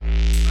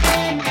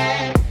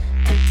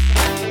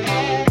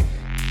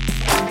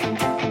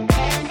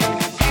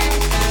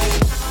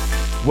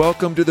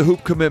Welcome to the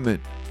Hoop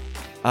Commitment.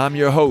 I'm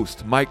your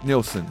host, Mike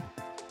Nilsson.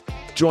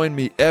 Join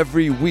me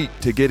every week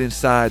to get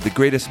inside the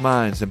greatest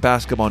minds in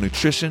basketball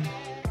nutrition,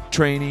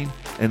 training,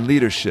 and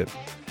leadership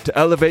to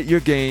elevate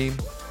your game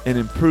and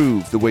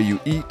improve the way you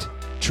eat,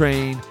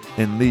 train,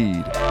 and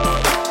lead.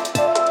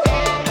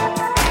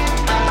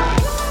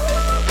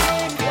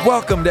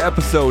 Welcome to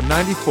episode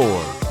 94.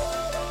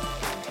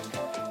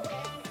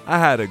 I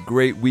had a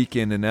great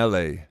weekend in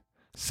LA,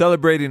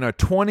 celebrating our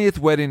 20th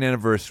wedding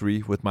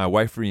anniversary with my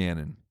wife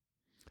Rhiannon.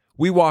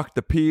 We walked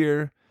the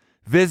pier,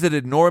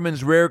 visited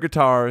Norman's Rare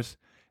Guitars,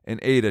 and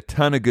ate a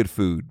ton of good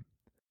food.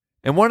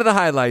 And one of the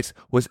highlights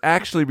was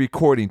actually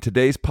recording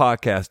today's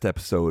podcast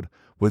episode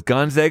with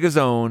Gonzaga's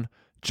own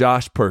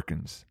Josh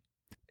Perkins.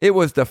 It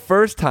was the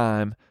first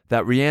time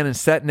that Rhiannon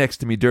sat next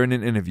to me during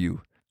an interview,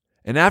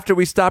 and after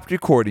we stopped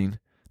recording,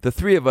 the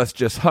three of us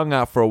just hung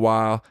out for a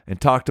while and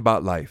talked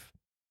about life.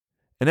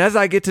 And as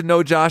I get to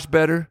know Josh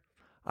better,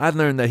 I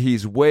learned that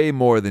he's way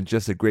more than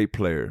just a great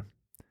player.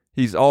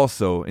 He's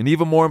also, and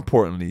even more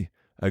importantly,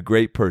 a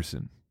great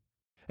person.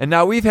 And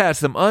now we've had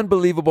some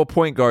unbelievable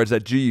point guards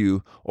at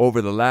GU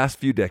over the last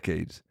few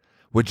decades,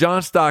 with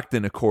John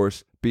Stockton, of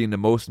course, being the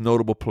most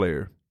notable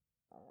player.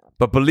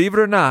 But believe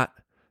it or not,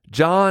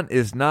 John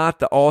is not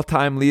the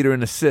all-time leader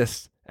in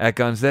assists at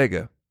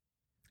Gonzaga.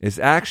 It's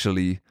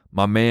actually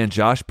my man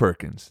Josh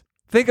Perkins.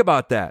 Think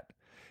about that.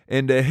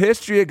 In the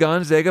history of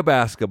Gonzaga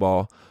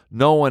basketball,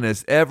 no one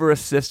has ever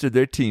assisted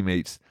their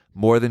teammates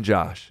more than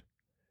Josh.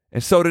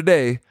 And so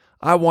today,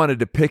 I wanted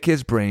to pick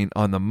his brain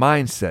on the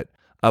mindset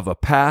of a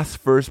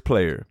pass-first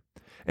player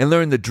and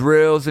learn the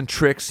drills and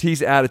tricks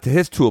he's added to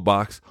his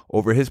toolbox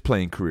over his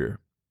playing career.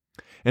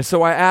 And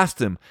so I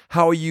asked him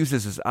how he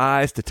uses his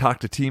eyes to talk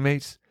to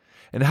teammates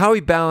and how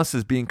he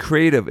balances being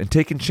creative and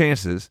taking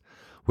chances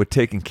with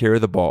taking care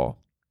of the ball.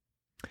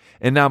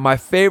 And now my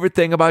favorite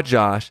thing about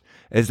Josh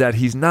is that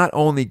he's not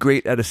only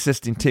great at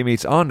assisting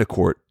teammates on the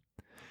court,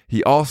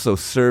 he also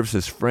serves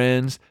his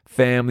friends,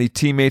 family,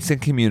 teammates,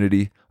 and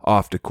community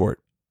off the court.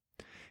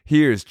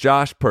 Here's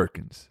Josh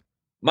Perkins.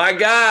 My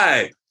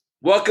guy,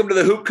 welcome to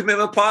the Hoop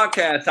Commitment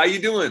Podcast. How you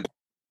doing?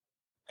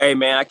 Hey,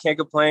 man, I can't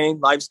complain.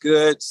 Life's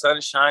good. Sun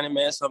is shining,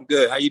 man, so I'm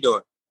good. How you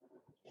doing?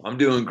 I'm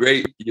doing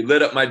great. You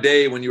lit up my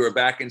day when you were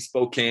back in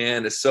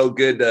Spokane. It's so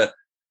good to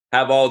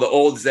have all the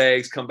old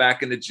Zags come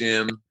back in the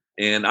gym.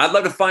 And I'd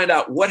love to find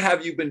out, what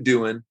have you been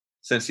doing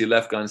since you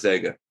left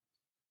Gonzaga?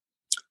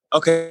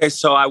 Okay,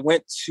 so I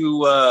went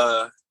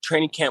to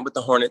training camp with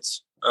the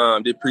Hornets.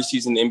 Did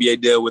preseason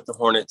NBA deal with the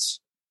Hornets.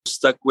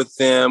 Stuck with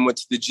them, went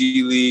to the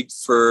G League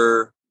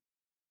for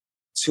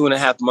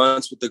 2.5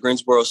 months with the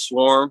Greensboro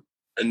Swarm.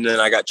 And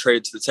then I got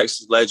traded to the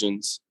Texas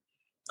Legends,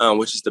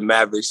 which is the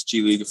Mavericks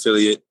G League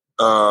affiliate.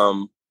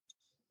 And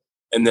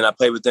then I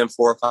played with them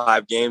 4 or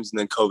 5 games, and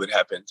then COVID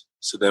happened.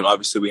 So then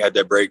obviously we had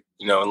that break,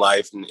 in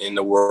life and in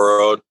the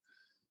world.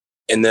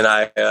 And then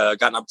I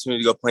got an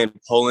opportunity to go play in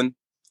Poland.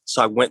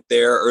 So I went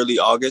there early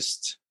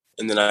August,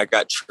 and then I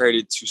got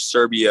traded to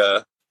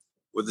Serbia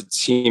with a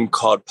team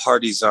called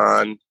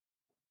Partizan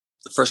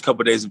the first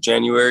couple of days of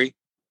January.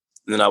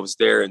 And then I was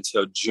there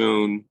until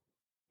June,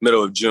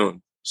 middle of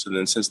June. So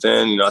then since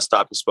then, I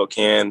stopped in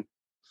Spokane,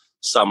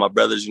 saw my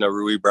brothers,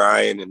 Rui,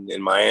 Brian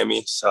in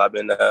Miami. So I've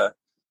been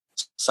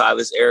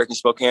Silas, Eric in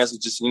Spokane. So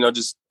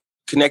just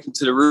connecting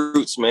to the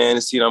roots, man,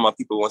 and seeing all my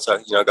people once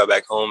I, got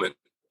back home and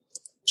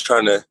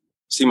trying to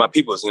see my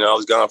peoples. I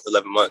was gone for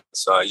 11 months.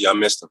 So I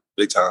missed them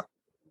big time.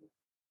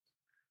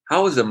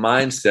 How was the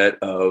mindset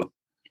of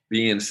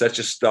being such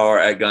a star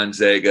at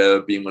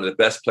Gonzaga, being one of the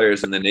best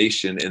players in the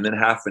nation, and then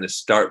having to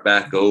start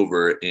back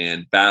over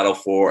and battle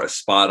for a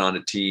spot on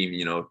a team,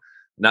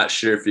 not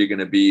sure if you're going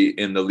to be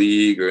in the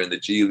league or in the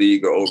G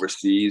League or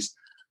overseas?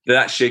 Did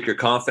that shake your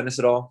confidence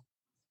at all?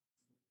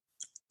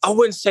 I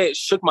wouldn't say it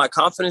shook my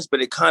confidence,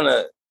 but it kind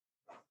of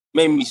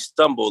made me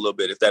stumble a little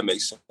bit, if that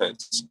makes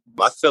sense.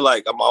 I feel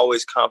like I'm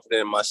always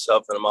confident in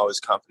myself and I'm always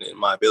confident in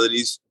my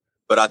abilities,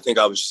 but I think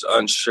I was just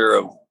unsure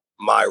of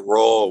my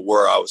role,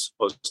 where I was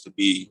supposed to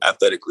be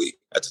athletically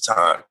at the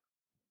time.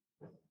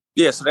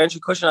 Yeah, so to answer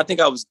your question, I think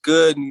I was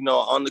good,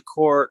 on the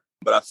court,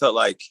 but I felt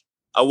like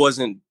I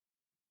wasn't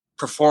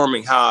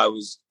performing how I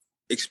was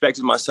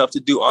expecting myself to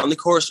do on the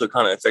court, so it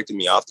kind of affected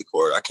me off the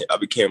court. I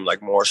became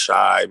more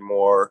shy,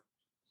 more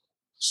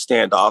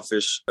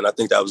standoffish, and I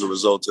think that was a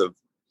result of.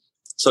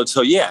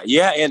 So yeah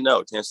and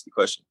no, to answer the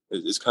question.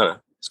 It's kind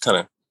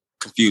of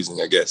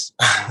confusing, I guess.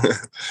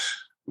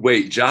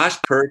 Wait, Josh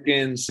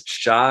Perkins,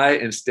 shy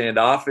and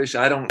standoffish?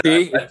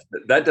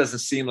 That doesn't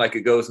seem like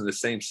it goes in the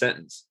same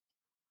sentence.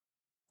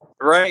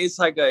 Right? It's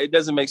like it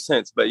doesn't make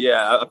sense. But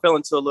yeah, I fell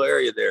into a little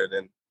area there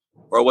then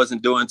where I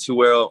wasn't doing too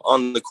well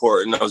on the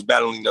court, and I was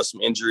battling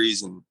some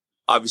injuries, and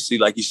obviously,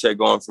 like you said,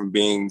 going from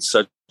being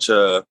such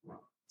a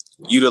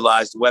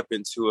utilized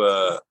weapon to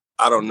a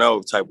I don't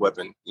know type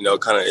weapon,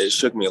 it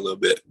shook me a little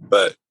bit.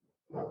 But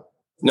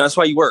that's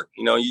why you work.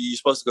 You're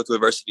supposed to go through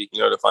adversity,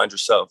 to find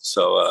yourself.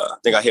 So I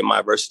think I hit my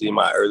adversity in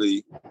my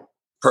early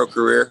pro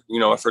career,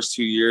 my first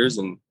 2 years,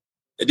 and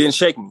it didn't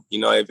shake me.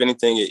 If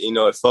anything,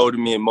 it folded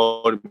me and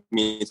molded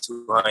me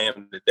into who I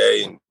am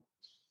today. And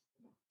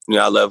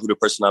I love who the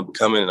person I'm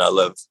becoming, and I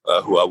love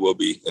who I will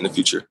be in the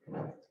future.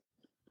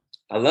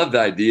 I love the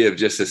idea of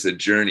just as a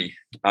journey.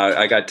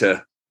 I got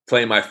to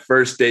play my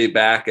first day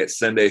back at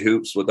Sunday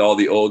Hoops with all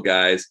the old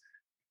guys.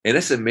 And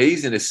it's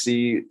amazing to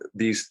see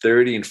these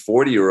 30 and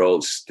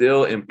 40-year-olds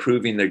still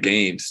improving their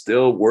game,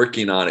 still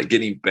working on it,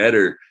 getting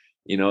better,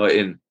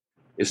 and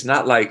it's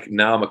not like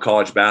now I'm a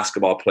college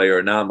basketball player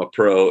or now I'm a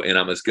pro and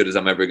I'm as good as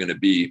I'm ever going to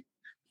be.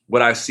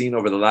 What I've seen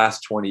over the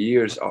last 20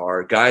 years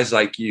are guys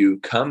like you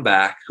come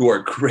back who are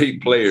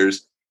great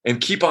players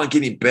and keep on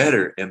getting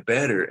better and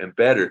better and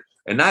better,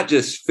 and not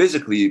just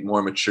physically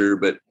more mature,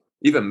 but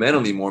even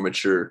mentally more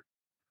mature.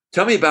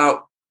 Tell me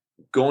about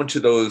going to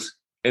those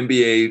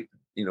NBA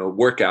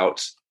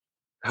workouts.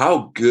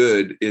 How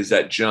good is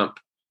that jump?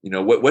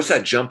 What's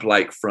that jump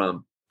like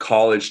from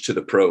college to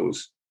the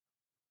pros?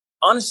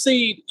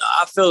 Honestly,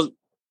 I feel,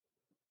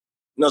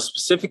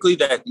 specifically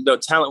that,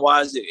 talent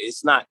wise,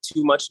 it's not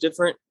too much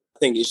different. I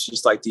think it's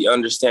just like the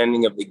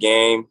understanding of the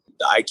game,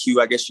 the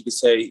IQ, I guess you could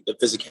say. The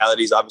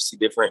physicality is obviously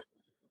different.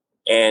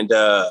 And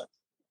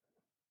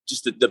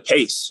just the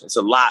pace, it's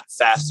a lot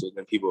faster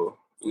than people,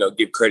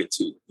 give credit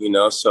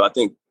to, So I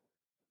think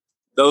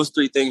those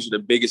three things are the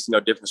biggest,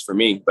 difference for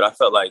me. But I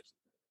felt like,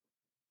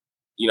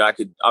 I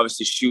could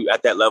obviously shoot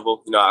at that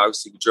level. I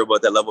obviously could dribble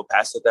at that level,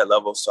 pass at that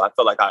level. So I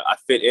felt like I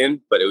fit in,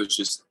 but it was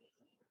just,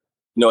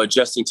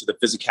 adjusting to the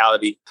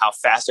physicality, how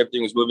fast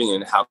everything was moving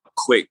and how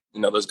quick,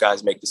 those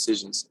guys make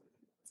decisions.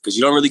 Because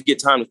you don't really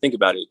get time to think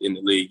about it in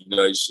the league.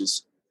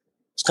 It's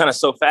kind of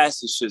so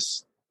fast. It's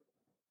just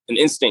an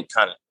instinct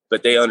kind of,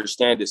 but they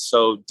understand it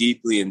so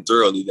deeply and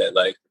thoroughly that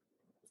like,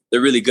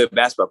 they're really good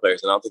basketball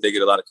players. And I don't think they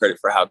get a lot of credit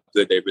for how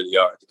good they really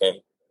are at the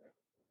game.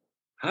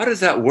 How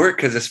does that work?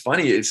 Because it's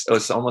funny.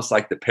 It's almost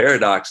like the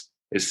paradox.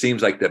 It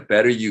seems like the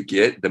better you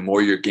get, the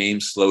more your game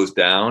slows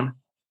down.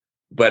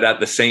 But at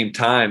the same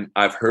time,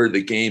 I've heard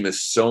the game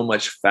is so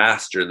much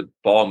faster. The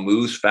ball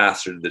moves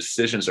faster. The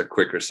decisions are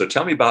quicker. So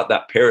tell me about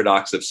that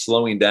paradox of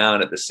slowing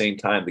down at the same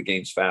time the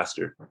game's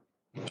faster.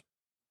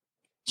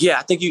 Yeah,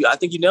 I think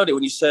you nailed it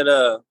when you said,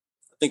 I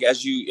think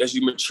as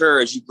you mature,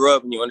 as you grow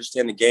up and you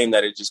understand the game,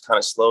 that it just kind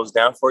of slows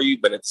down for you.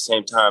 But at the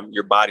same time,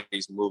 your body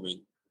is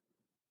moving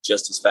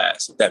just as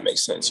fast, if that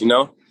makes sense.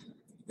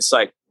 It's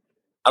like,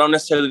 I don't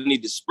necessarily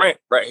need to sprint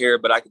right here,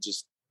 but I could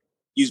just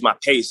use my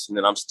pace and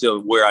then I'm still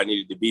where I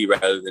needed to be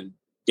rather than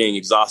getting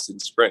exhausted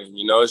and sprinting.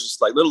 It's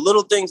just like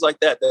little things like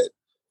that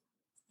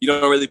you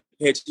don't really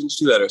pay attention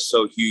to that are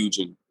so huge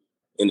in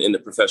the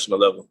professional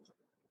level.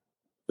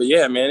 But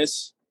yeah, man,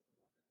 it's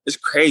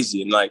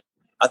crazy. And like,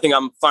 I think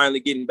I'm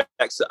finally getting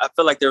back. So I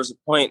feel like there was a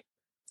point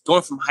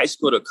going from high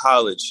school to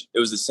college, it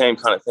was the same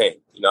kind of thing.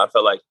 I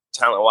felt like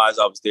talent wise,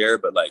 I was there,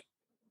 but like,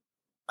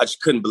 I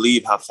just couldn't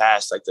believe how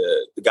fast like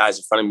the guys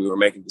in front of me were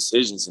making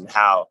decisions and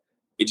how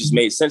it just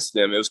made sense to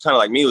them. It was kind of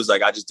like me. It was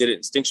like, I just did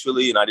it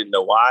instinctually and I didn't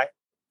know why,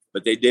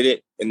 but they did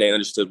it and they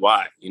understood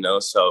why,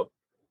 So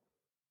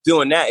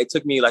doing that, it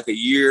took me like a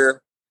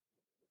year,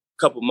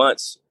 couple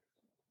months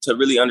to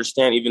really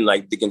understand even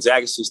like the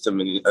Gonzaga system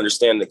and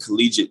understand the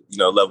collegiate,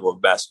 level of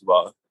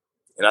basketball.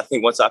 And I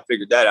think once I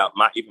figured that out,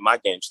 my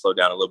game slowed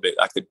down a little bit.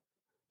 I could,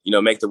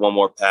 make the one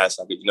more pass.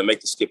 I could,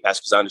 make the skip pass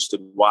because I understood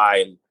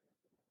why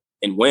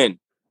and when.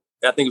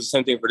 And I think it's the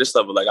same thing for this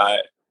level. Like I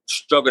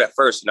struggled at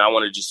first and I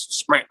wanted to just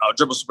sprint. I'll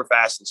dribble super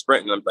fast and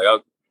sprint. And I'm like,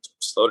 oh,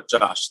 slow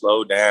down. Just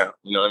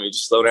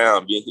slow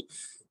down.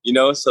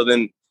 So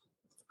then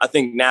I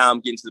think now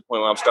I'm getting to the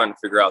point where I'm starting to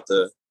figure out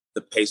the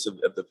pace of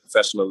the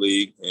professional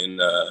league.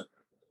 And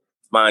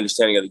my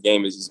understanding of the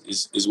game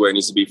is where it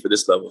needs to be for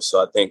this level.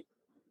 So I think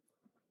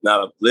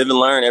now live and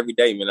learn every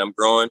day, man. I'm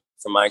growing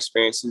from my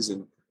experiences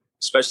and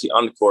especially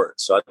on the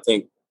court. So I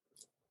think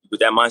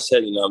with that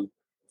mindset,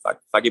 if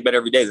I get better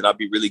every day, then I'll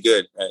be really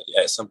good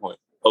at some point,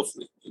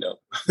 hopefully,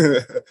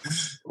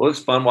 Well, it's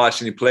fun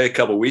watching you play a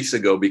couple of weeks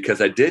ago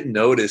because I did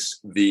notice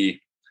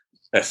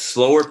a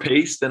slower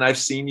pace than I've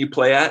seen you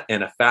play at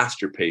and a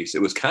faster pace.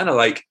 It was kind of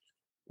like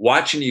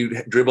watching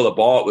you dribble the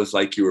ball. It was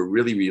like you were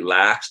really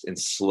relaxed and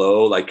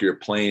slow, like you were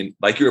playing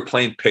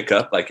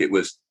pickup. Like it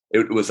was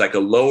like a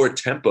lower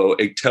tempo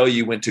until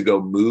you went to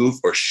go move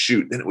or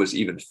shoot. Then it was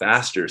even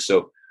faster.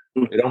 So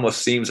it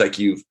almost seems like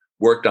you've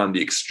worked on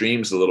the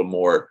extremes a little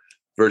more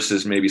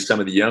versus maybe some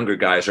of the younger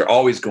guys are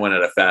always going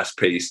at a fast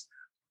pace.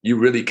 You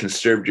really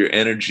conserved your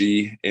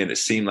energy and it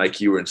seemed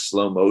like you were in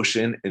slow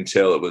motion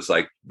until it was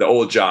like the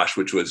old Josh,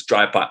 which was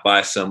drive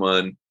by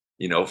someone,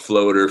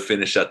 floater,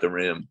 finish at the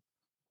rim.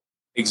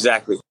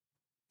 Exactly.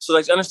 So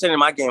like understanding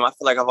my game, I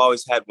feel like I've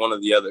always had one or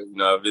the other.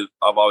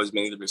 I've always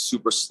been either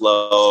super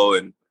slow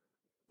and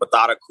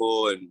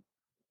methodical and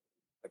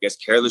I guess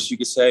careless, you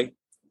could say.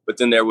 But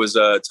then there was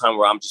a time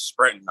where I'm just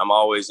sprinting. I'm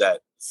always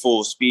at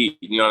full speed.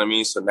 You know what I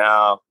mean? So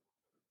now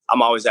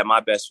I'm always at my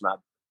best when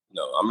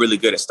I'm really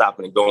good at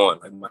stopping and going.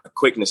 Like my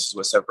quickness is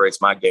what separates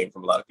my game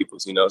from a lot of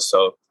people's,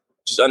 So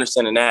just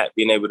understanding that,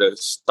 being able to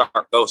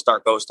start,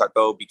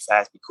 go, be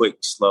fast, be quick,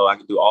 be slow. I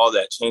can do all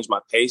that, change my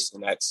pace.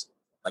 And that's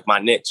like my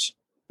niche.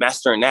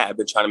 Mastering that, I've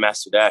been trying to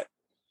master that.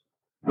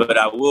 But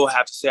I will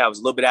have to say I was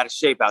a little bit out of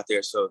shape out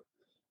there. So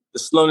the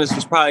slowness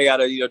was probably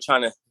out of,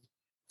 trying to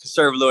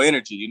conserve a little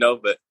energy,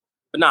 but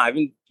nah, I've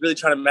been really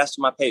trying to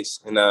master my pace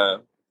and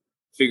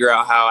figure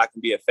out how I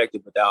can be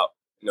effective without,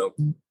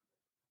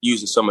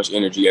 using so much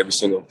energy every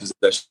single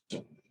possession.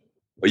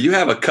 Well, you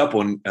have a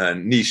couple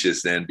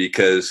niches then,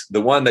 because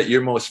the one that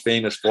you're most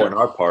famous for in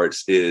our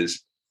parts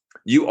is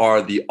you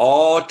are the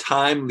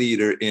all-time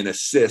leader in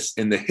assists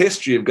in the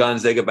history of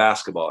Gonzaga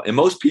basketball. And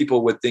most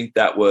people would think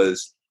that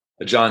was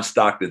a John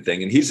Stockton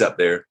thing, and he's up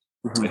there.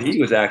 Mm-hmm. And he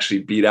was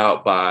actually beat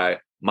out by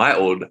my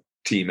old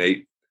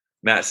teammate,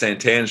 Matt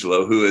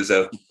Santangelo, who is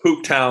a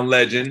Hooptown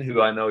legend,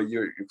 who I know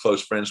you're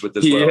close friends with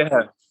as well.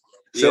 Yeah.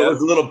 So it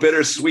was a little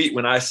bittersweet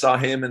when I saw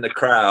him in the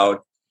crowd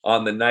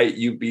on the night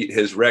you beat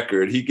his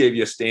record. He gave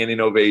you a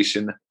standing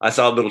ovation. I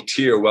saw a little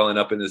tear welling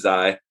up in his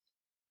eye.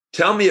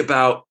 Tell me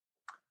about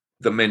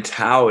the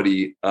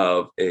mentality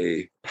of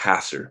a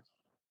passer.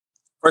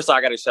 First of all,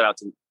 I got to shout out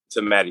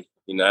to Matty.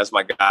 That's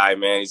my guy,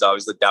 man. He's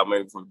always looked out for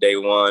me from day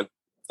one.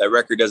 That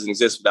record doesn't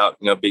exist without,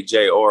 Big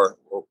J or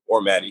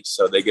Matty.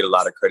 So they get a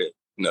lot of credit,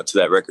 to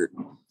that record.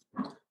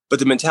 But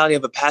the mentality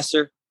of a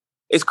passer,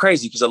 it's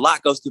crazy because a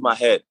lot goes through my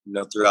head,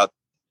 throughout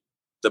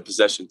the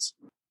possessions.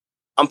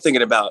 I'm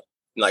thinking about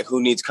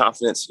who needs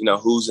confidence,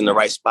 who's in the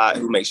right spot,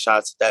 who makes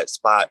shots at that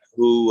spot,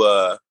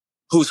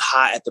 who's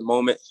hot at the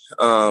moment,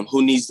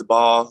 who needs the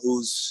ball,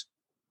 who's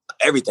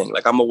everything.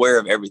 I'm aware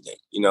of everything,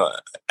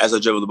 as I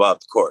dribble the ball up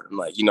the court. I'm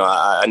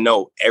I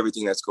know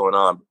everything that's going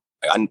on.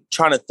 I'm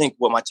trying to think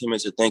what my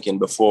teammates are thinking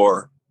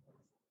before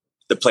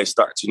the play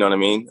starts, you know what I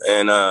mean?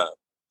 And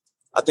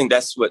I think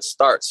that's what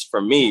starts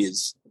for me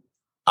is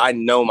I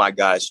know my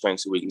guys'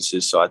 strengths and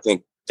weaknesses. So I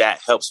think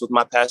that helps with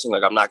my passing.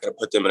 I'm not going to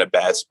put them in a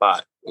bad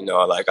spot.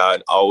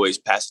 I'd always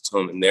pass it to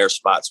them in their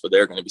spots where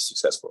they're going to be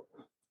successful.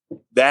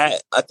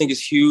 That I think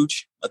is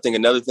huge. I think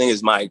another thing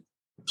is my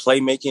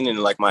playmaking and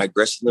my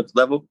aggressiveness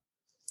level.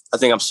 I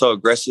think I'm so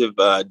aggressive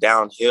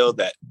downhill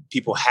that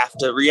people have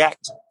to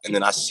react. And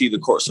then I see the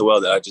court so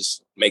well that I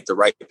just make the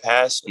right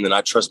pass. And then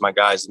I trust my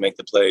guys to make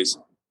the plays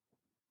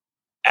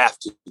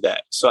after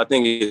that. So I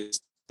think it's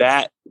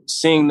that,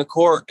 seeing the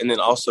court, and then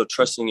also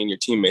trusting in your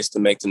teammates to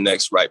make the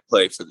next right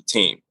play for the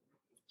team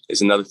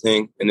is another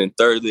thing. And then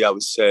thirdly, I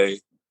would say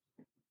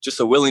just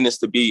a willingness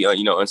to be,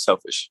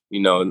 unselfish.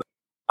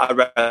 I'd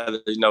rather,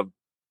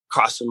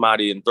 cross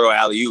somebody and throw an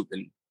alley-oop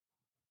and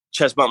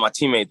chest bump my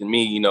teammate than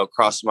me,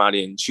 cross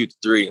somebody and shoot the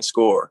three and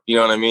score. You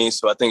know what I mean?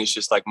 So I think it's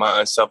just my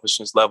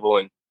unselfishness level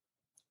and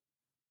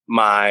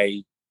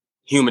my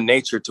human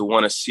nature to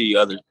want to see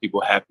other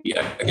people happy,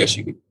 I guess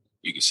you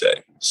could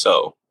say.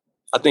 So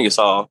I think it's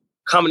all a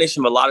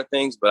combination of a lot of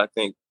things, but I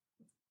think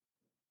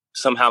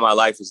somehow my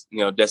life is,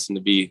 destined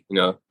to be,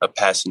 a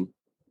passing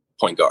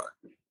point guard,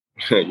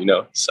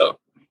 so.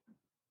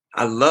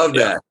 I love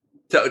that.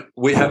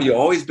 Have you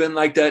always been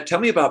like that? Tell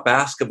me about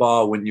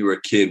basketball when you were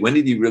a kid. When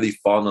did you really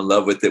fall in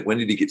love with it? When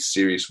did you get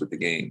serious with the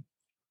game?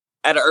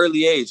 At an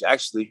early age,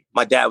 actually.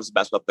 My dad was a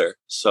basketball player.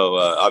 So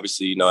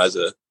obviously, as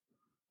a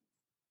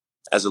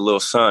little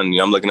son,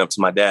 I'm looking up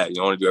to my dad.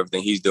 I want to do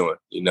everything he's doing,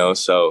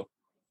 So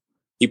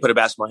he put a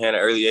basketball in hand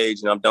at an early age,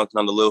 and I'm dunking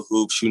on the little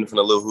hoop, shooting from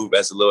the little hoop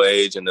as a little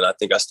age. And then I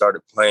think I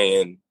started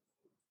playing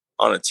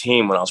on a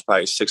team when I was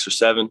probably 6 or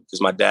 7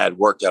 because my dad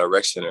worked at a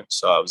rec center.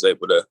 So I was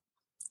able to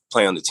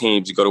play on the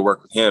teams, to go to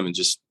work with him and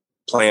just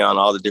play on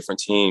all the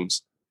different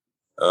teams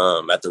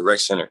at the rec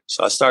center.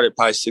 So I started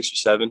probably 6 or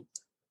 7.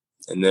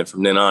 And then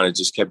from then on, it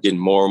just kept getting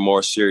more and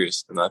more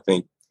serious. And I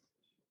think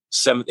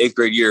 7th, 8th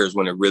grade year is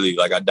when it really,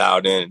 I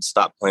dialed in and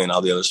stopped playing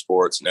all the other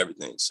sports and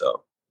everything.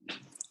 So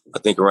I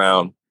think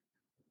around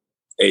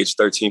age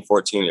 13,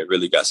 14, it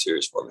really got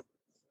serious for me.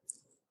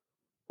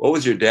 What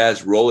was your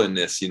dad's role in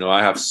this?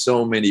 I have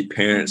so many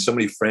parents, so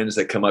many friends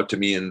that come up to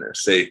me and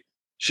say,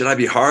 should I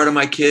be hard on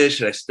my kids?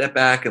 Should I step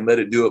back and let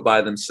it do it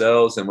by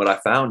themselves? And what I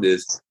found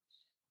is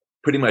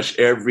pretty much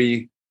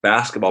every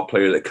basketball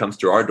player that comes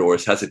through our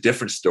doors has a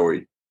different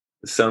story.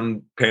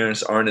 Some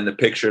parents aren't in the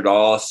picture at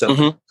all.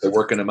 Some are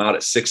working them out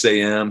at 6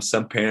 a.m.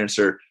 Some parents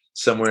are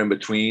somewhere in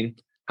between.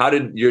 How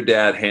did your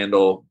dad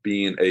handle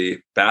being a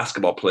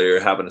basketball player,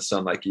 having a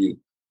son like you?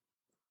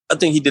 I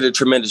think he did a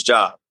tremendous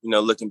job,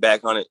 looking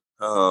back on it,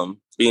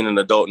 being an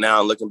adult now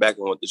and looking back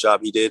on what the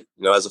job he did,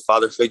 as a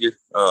father figure.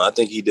 I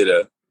think he did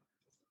a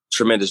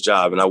tremendous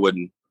job, and I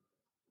wouldn't,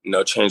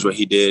 change what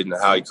he did and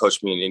how he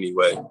coached me in any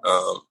way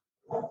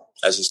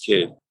as his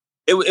kid.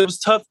 It was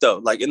tough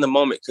though, in the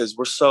moment, because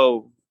we're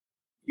so,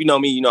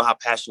 me, how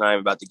passionate I am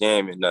about the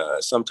game, and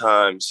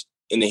sometimes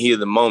in the heat of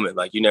the moment,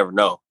 you never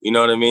know, you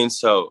know what I mean?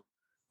 So,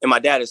 and my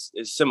dad is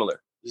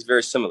similar. He's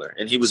very similar,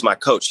 and he was my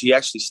coach. He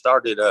actually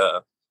started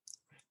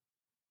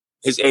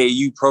his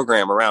AAU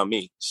program around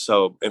me.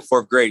 So in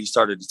 4th grade, he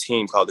started a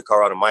team called the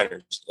Colorado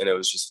Miners, and it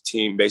was just a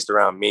team based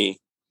around me.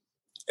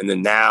 And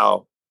then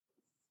now,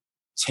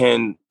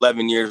 10,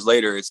 11 years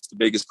later, it's the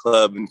biggest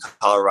club in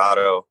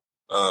Colorado.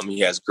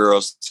 He has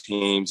girls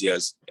teams. He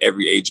has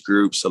every age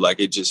group. So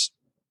it just,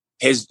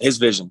 his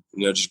vision,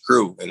 just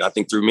grew. And I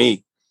think through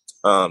me,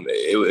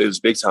 it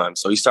was big time.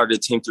 So he started a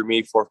team through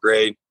me, 4th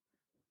grade.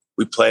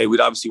 we played. We'd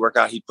obviously work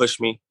out. He'd push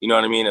me. You know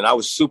what I mean? And I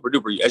was super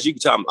duper. As you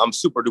can tell, I'm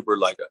super duper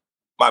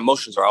my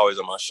emotions are always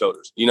on my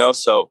shoulders. You know,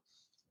 so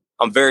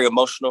I'm very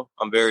emotional.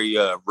 I'm very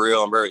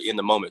real. I'm very in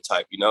the moment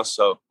type. You know,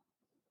 so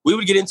we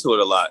would get into it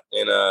a lot.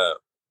 And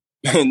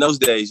in those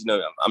days, you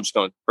know, I'm just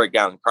gonna break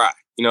down and cry.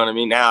 You know what I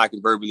mean? Now I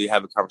can verbally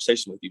have a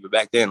conversation with you, but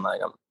back then,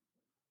 like,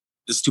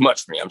 this is too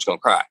much for me. I'm just gonna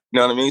cry. You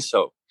know what I mean?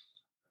 So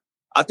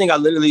I think I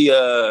literally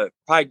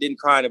probably didn't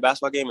cry in a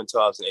basketball game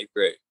until I was in 8th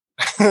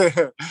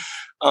grade.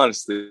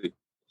 Honestly.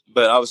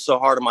 But I was so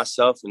hard on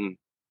myself and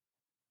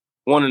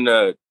wanting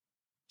to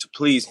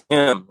please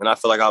him. And I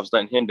feel like I was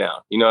letting him down.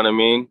 You know what I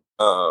mean?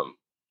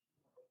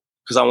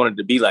 Because I wanted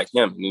to be like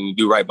him and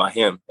do right by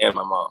him and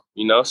my mom,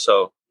 you know?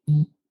 So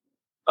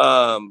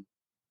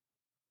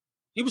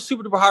he was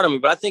super duper hard on me,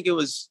 but I think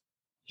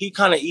he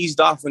kind of eased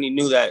off when he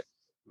knew that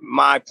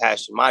my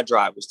passion, my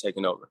drive was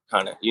taking over,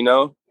 kind of, you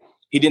know?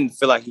 He didn't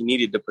feel like he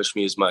needed to push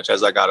me as much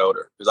as I got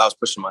older because I was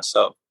pushing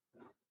myself.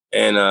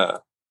 And,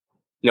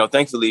 you know,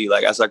 thankfully,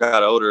 like as I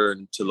got older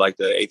into like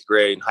the 8th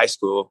grade and high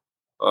school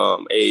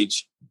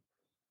age,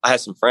 I had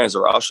some friends that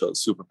were also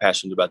super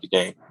passionate about the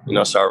game, you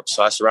know, so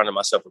I surrounded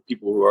myself with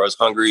people who were as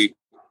hungry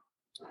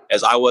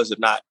as I was, if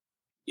not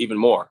even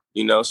more,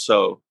 you know?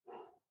 So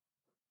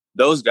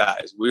those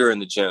guys, we were in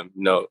the gym,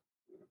 you know,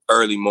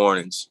 early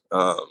mornings,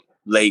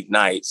 late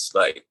nights,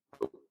 like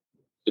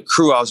the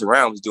crew I was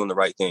around was doing the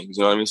right things,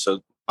 you know what I mean?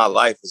 So my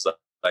life is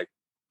like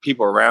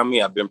people around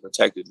me, I've been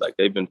protected, like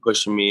they've been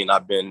pushing me and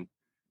I've been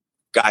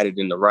guided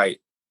in the right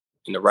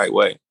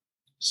way.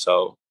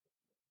 So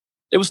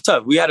it was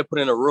tough. We had to put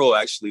in a rule,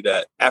 actually,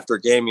 that after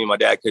a game, me and my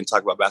dad couldn't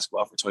talk about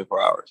basketball for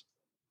 24 hours.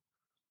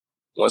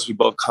 Once we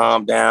both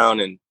calmed down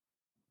and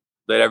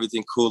let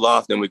everything cool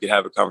off, then we could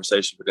have a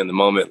conversation. But in the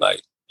moment,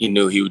 like, he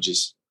knew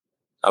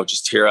I would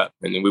just tear up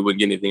and then we wouldn't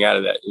get anything out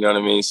of that. You know what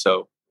I mean?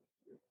 So,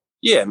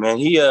 yeah, man,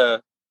 he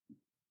has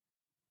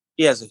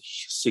a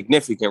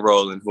significant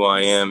role in who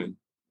I am and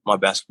my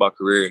basketball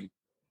career. And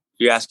if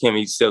you ask him,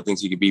 he still thinks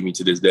he could beat me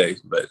to this day,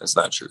 but that's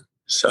not true.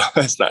 So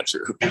that's not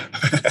true.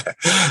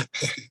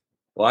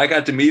 Well, I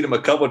got to meet him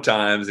a couple of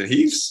times, and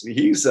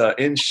he's an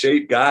in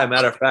shape guy.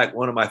 Matter of fact,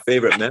 one of my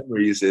favorite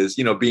memories is,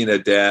 you know, being a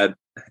dad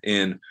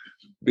and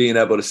being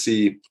able to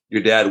see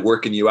your dad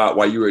working you out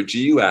while you were a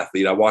GU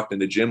athlete. I walked in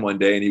the gym one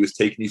day and he was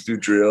taking you through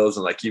drills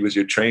and like he was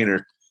your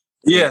trainer.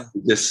 Yeah.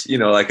 And just, you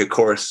know, like, of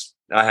course,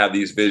 I have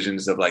these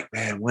visions of like,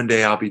 man, one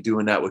day I'll be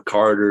doing that with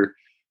Carter.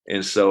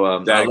 And so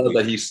I love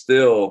that he's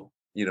still,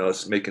 you know,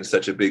 is making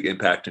such a big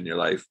impact in your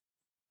life.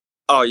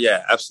 Oh,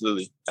 yeah,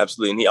 absolutely.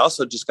 Absolutely. And he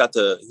also just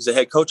he's a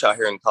head coach out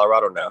here in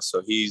Colorado now.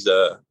 So he's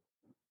a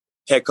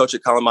head coach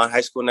at Columbine High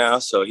School now.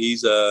 So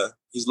he's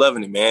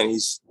loving it, man.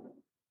 He's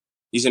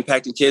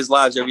impacting kids'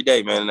 lives every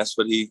day, man. And that's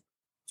what he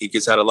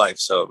gets out of life.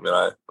 So, man,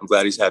 I'm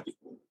glad he's happy.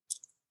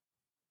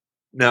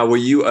 Now, were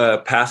you a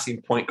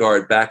passing point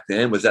guard back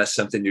then? Was that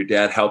something your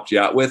dad helped you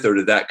out with, or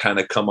did that kind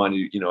of come on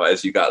you, you know,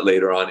 as you got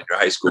later on in your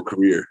high school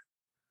career?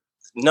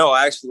 No,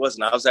 I actually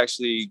wasn't. I was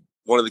actually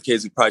one of the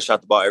kids who probably shot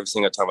the ball every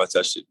single time I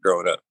touched it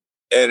growing up.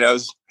 And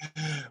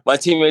my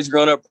teammates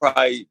growing up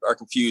probably are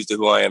confused to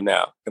who I am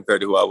now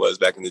compared to who I was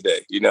back in the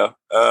day, you know?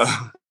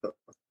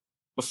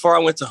 Before I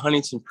went to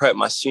Huntington Prep,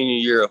 my senior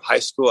year of high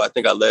school, I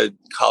think I led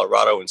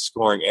Colorado in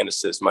scoring and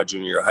assists my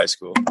junior year of high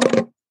school.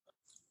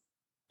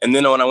 And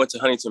then when I went to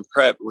Huntington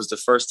Prep, it was the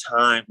first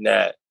time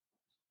that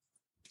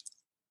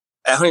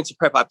at Huntington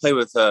Prep, I played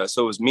with, so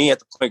it was me at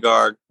the point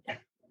guard,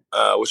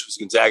 which was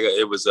Gonzaga.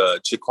 It was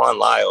Jaquan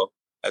Lyle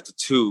at the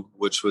 2,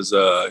 which was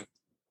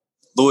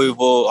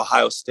Louisville,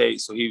 Ohio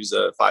State. So he was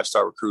a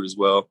 5-star recruit as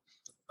well.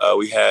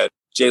 We had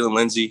Jalen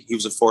Lindsey. He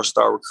was a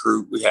 4-star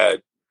recruit. We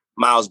had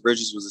Miles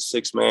Bridges was a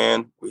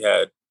 6-man. We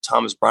had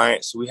Thomas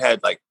Bryant. So we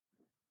had like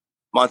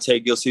Monte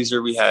Gil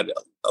Caesar. We had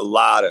a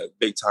lot of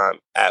big time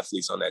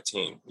athletes on that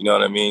team. You know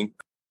what I mean?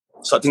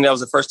 So I think that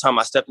was the first time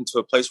I stepped into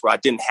a place where I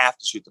didn't have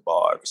to shoot the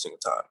ball every single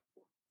time.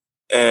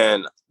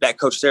 And that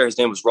coach there, his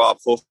name was Rob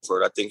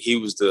Fulford. I think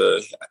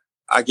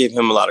I give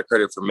him a lot of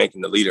credit for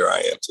making the leader I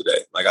am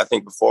today. Like, I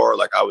think before,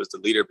 like, I was the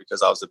leader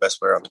because I was the best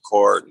player on the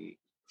court and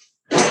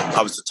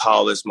I was the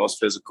tallest, most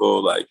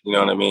physical, like, you know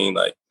what I mean?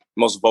 Like,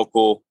 most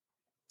vocal.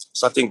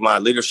 So I think my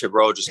leadership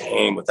role just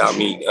came without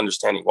me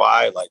understanding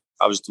why. Like,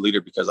 I was the leader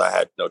because I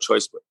had no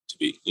choice but to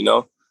be, you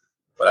know?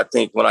 But I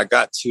think when I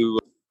got to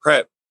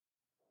prep,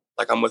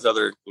 like, I'm with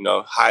other, you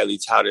know, highly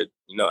touted,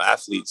 you know,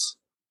 athletes,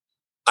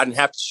 I didn't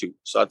have to shoot.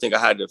 So I think I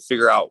had to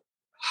figure out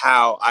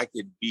how I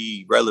could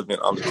be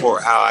relevant on the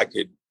court, how I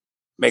could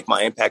make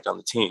my impact on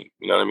the team.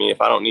 You know what I mean?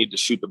 If I don't need to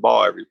shoot the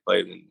ball every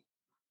play, then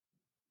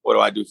what do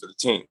I do for the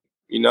team?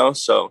 You know?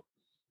 So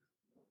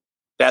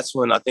that's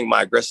when I think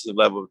my aggressive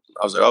level,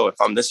 I was like, oh, if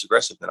I'm this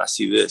aggressive, then I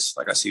see this,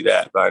 like I see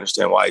that, but I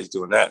understand why he's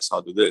doing that, so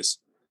I'll do this.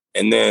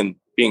 And then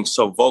being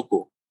so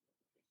vocal,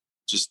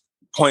 just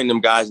pointing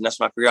them guys, and that's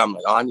when I figured out, I'm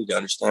like, oh, I need to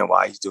understand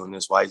why he's doing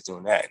this, why he's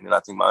doing that. And then I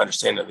think my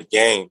understanding of the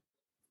game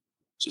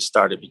just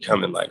started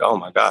becoming like, oh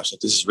my gosh,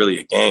 like, this is really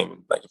a game.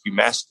 And like, if you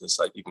master this,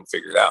 like, you can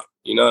figure it out.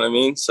 You know what I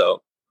mean?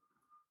 So,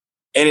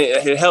 and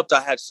it helped.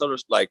 I had sort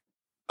of like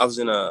I was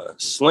in a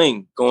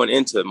sling going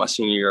into my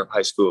senior year of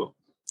high school.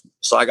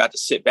 So I got to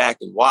sit back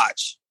and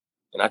watch.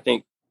 And I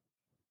think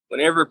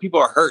whenever people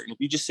are hurt, and if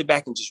you just sit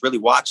back and just really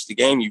watch the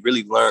game, you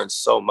really learn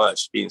so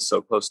much being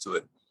so close to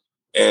it.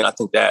 And I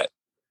think that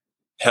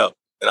helped.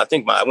 And I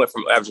think I went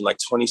from averaging like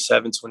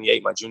 27,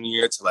 28 my junior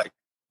year to like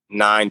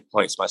 9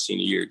 points my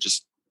senior year,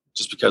 just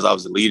because I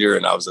was the leader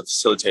and I was a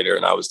facilitator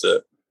and I was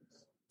the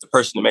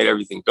person that made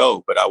everything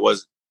go. But I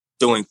wasn't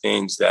doing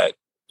things that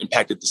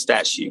impacted the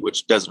stat sheet,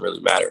 which doesn't really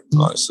matter,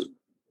 honestly.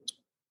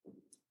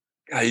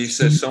 God, you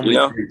said so many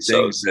great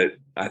things that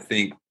I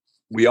think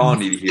we all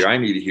need to hear. I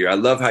need to hear. I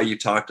love how you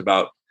talked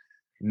about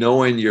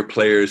knowing your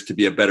players to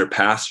be a better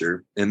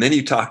passer. And then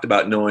you talked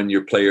about knowing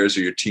your players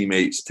or your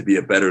teammates to be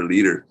a better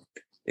leader.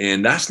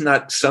 And that's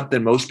not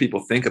something most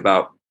people think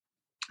about.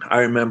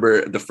 I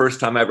remember the first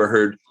time I ever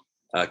heard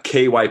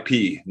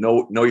KYP,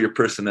 know your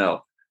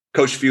personnel.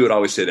 Coach Few would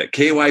always say that.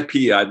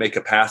 KYP, I'd make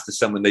a pass to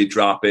someone, they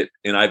drop it,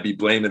 and I'd be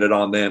blaming it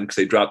on them because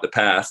they dropped the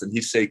pass. And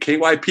he'd say,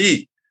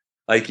 KYP,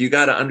 like you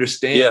got to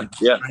understand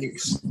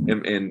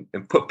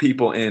and put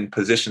people in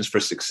positions for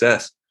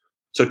success.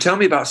 So tell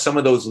me about some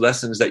of those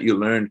lessons that you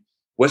learned.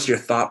 What's your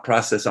thought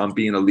process on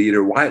being a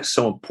leader? Why it's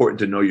so important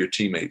to know your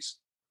teammates?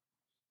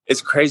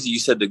 It's crazy you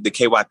said the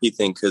KYP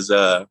thing because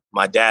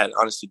my dad,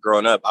 honestly,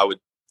 growing up, I would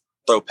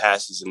throw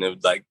passes and it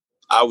was like,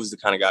 I was the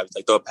kind of guy who would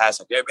like throw a pass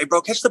like, hey,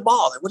 bro, catch the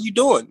ball. Like, what are you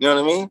doing? You know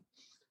what I mean?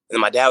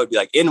 And my dad would be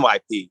like,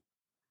 NYP.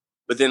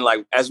 But then,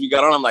 like, as we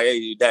got on, I'm like,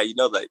 hey, Dad, you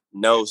know, like,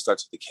 no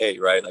starts with a K,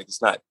 right? Like,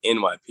 it's not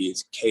NYP,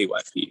 it's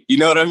KYP. You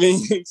know what I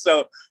mean?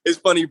 So it's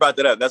funny you brought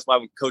that up. That's why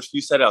when Coach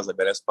Hughes said it, I was like,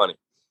 man, that's funny.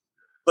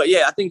 But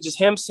yeah, I think just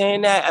him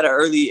saying that at an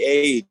early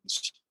age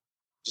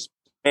just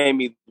made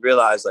me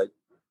realize, like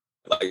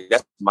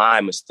that's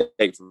my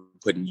mistake for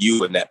putting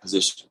you in that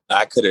position.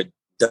 I could have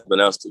done something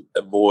else to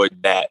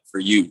avoid that for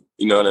you.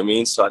 You know what I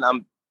mean? So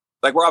I'm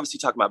like, we're obviously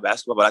talking about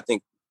basketball, but I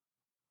think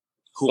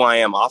who I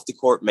am off the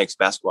court makes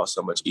basketball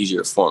so much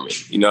easier for me.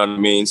 You know what I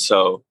mean?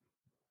 So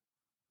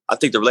I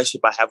think the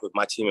relationship I have with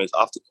my teammates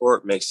off the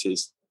court makes it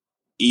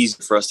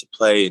easy for us to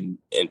play and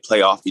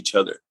play off each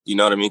other. You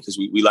know what I mean? Because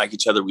we like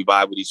each other, we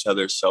vibe with each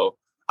other. So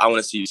I want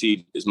to see you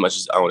succeed as much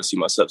as I want to see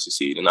myself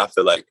succeed. And I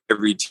feel like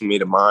every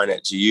teammate of mine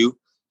at GU,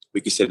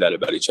 we can say that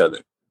about each other.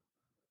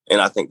 And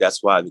I think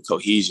that's why the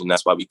cohesion,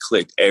 that's why we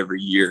clicked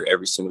every year,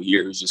 every single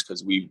year, is just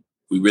because we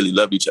really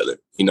loved each other,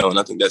 you know? And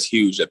I think that's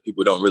huge that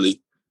people don't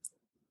really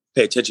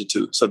pay attention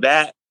to. So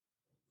that,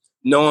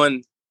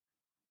 knowing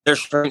their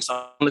strengths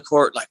on the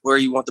court, like where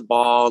you want the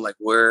ball, like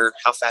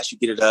how fast you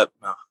get it up,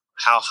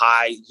 how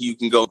high you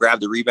can go grab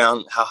the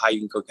rebound, how high you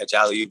can go catch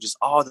alley-oop, just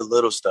all the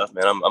little stuff,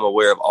 man. I'm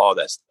aware of all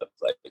that stuff.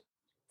 Like,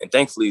 and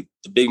thankfully,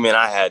 the big men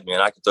I had,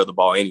 man, I could throw the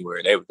ball anywhere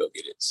and they would go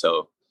get it.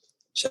 So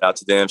shout out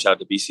to them, shout out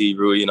to BC,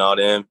 Rui, and all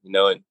them, you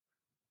know. And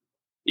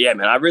yeah,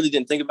 man, I really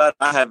didn't think about it.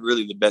 I had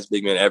really the best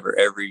big men ever.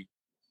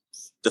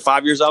 The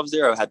 5 years I was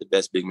there, I had the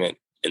best big men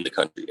in the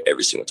country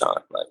every single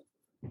time. Like,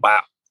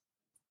 wow.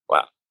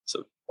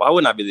 So why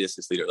wouldn't I be the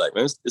assist leader? Like,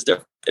 man, it's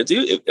different.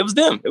 It was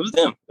them. It was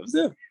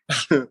them.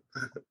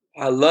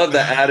 I love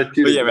that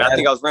attitude. But yeah, man, I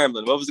think I was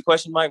rambling. What was the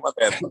question, Mike? My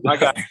bad. My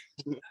guy.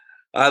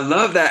 I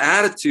love that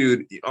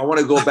attitude. I want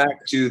to go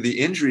back to the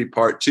injury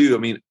part too. I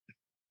mean,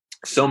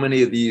 so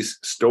many of these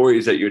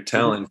stories that you're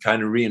telling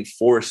kind of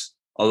reinforce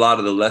a lot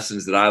of the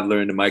lessons that I've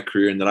learned in my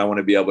career and that I want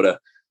to be able to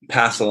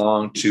pass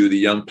along to the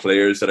young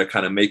players that are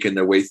kind of making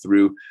their way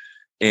through.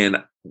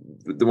 And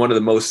one of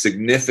the most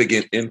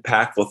significant,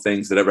 impactful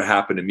things that ever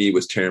happened to me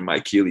was tearing my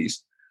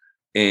Achilles.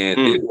 And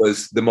it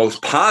was the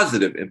most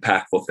positive,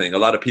 impactful thing. A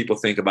lot of people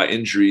think about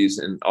injuries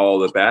and all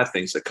the bad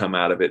things that come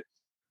out of it.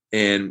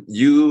 And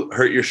you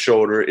hurt your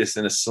shoulder, it's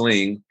in a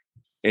sling.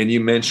 And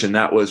you mentioned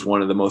that was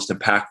one of the most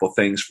impactful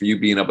things for you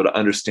being able to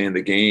understand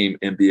the game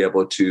and be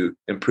able to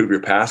improve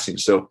your passing.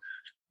 So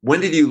when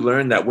did you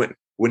learn that?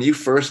 When you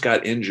first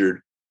got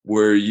injured,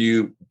 were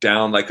you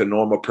down like a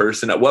normal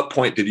person? At what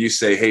point did you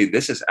say, hey,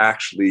 this is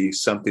actually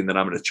something that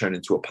I'm going to turn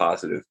into a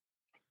positive?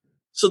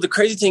 So the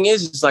crazy thing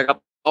is like, I've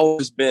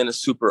always been a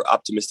super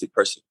optimistic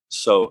person.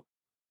 So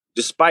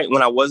despite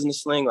when I was in the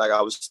sling, like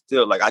I was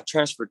still like, I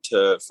transferred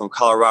from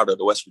Colorado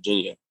to West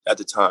Virginia at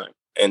the time.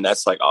 And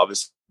that's like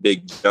obviously a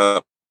big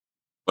jump.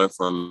 Went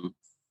from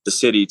the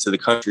city to the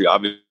country,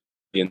 obviously,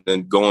 and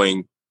then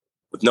going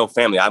with no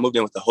family. I moved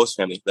in with the host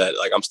family that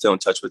like I'm still in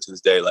touch with to this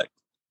day. Like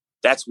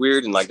that's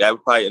weird. And like that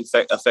would probably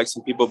affect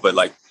some people, but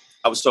like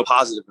I was so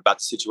positive about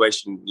the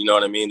situation, you know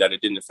what I mean? That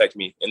it didn't affect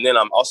me. And then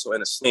I'm also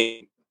in a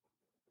sling,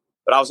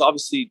 but I was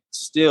obviously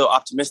still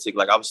optimistic.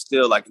 Like I was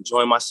still like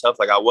enjoying myself.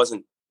 Like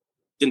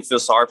didn't feel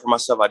sorry for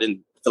myself. I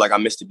didn't feel like I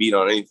missed a beat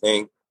on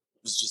anything.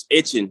 It was just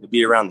itching to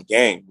be around the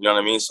game. You know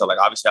what I mean? So like,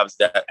 obviously I was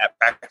at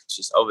practice,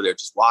 just over there,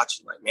 just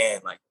watching like,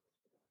 man, like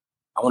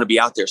I want to be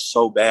out there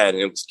so bad.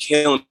 And it was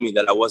killing me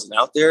that I wasn't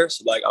out there.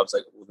 So like, I was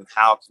like, well, then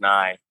how can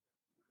I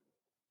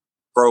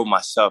grow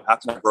myself? How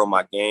can I grow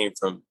my game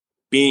from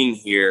being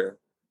here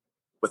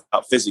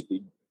without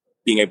physically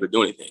being able to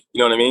do anything? You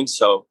know what I mean?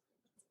 So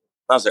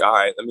I was like, all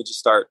right, let me just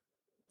start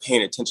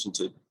paying attention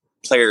to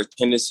player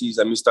tendencies.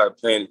 Let me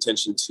start paying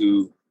attention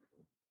to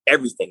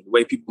everything, the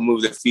way people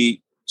move their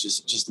feet,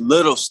 just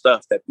little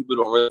stuff that people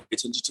don't really pay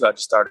attention to. I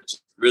just started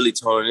just really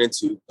toning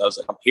into. I was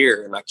like, I'm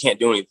here and I can't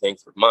do anything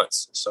for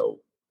months. So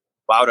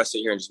why would I sit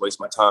here and just waste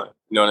my time?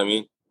 You know what I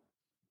mean?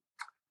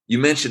 You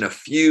mentioned a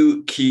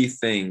few key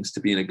things to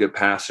being a good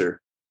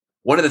passer.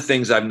 One of the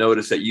things I've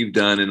noticed that you've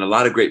done, and a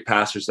lot of great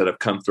pastors that have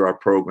come through our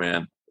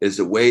program, is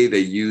the way they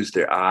use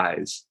their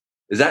eyes.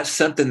 Is that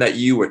something that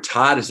you were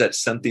taught? Is that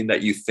something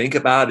that you think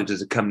about? Or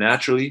does it come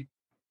naturally?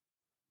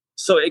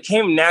 So it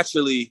came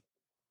naturally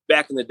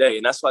back in the day.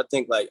 And that's why I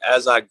think, like,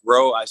 as I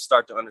grow, I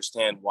start to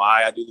understand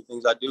why I do the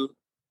things I do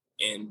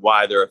and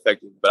why they're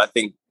effective. But I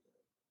think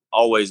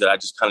always that I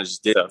just kind of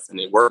just did stuff and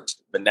it worked.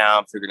 But now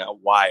I'm figuring out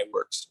why it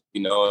works,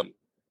 you know? And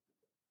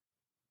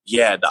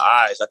yeah, the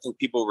eyes. I think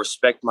people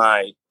respect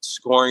my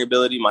scoring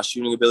ability, my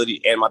shooting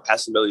ability, and my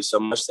passing ability so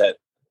much that,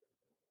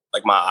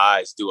 like, my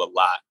eyes do a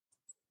lot.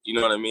 You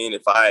know what I mean?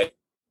 If I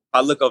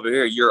look over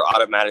here, you're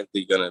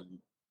automatically going to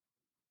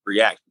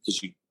react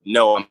because you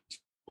know I'm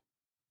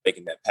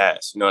making that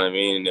pass. You know what I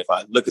mean? And if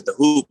I look at the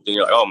hoop, then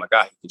you're like, oh, my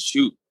God, he can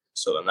shoot.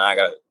 So then I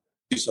got to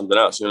do something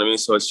else. You know what I mean?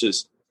 So it's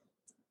just,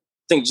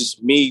 I think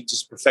just me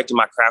just perfecting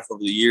my craft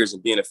over the years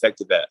and being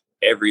effective at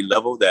every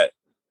level that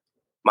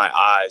my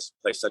eyes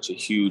play such a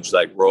huge,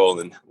 like, role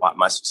in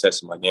my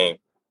success in my game.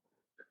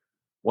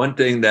 One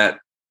thing that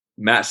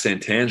Matt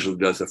Santangelo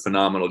does a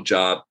phenomenal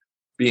job,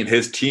 being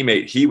his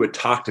teammate, he would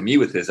talk to me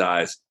with his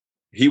eyes.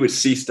 He would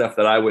see stuff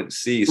that I wouldn't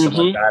see.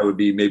 Some guy would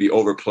be maybe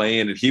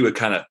overplaying, and he would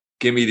kind of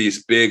give me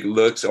these big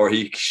looks, or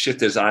he shift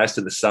his eyes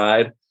to the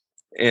side.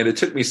 And it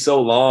took me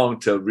so long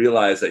to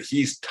realize that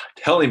he's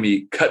telling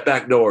me, cut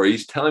back door.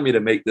 He's telling me to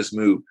make this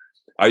move.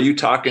 Are you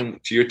talking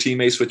to your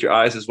teammates with your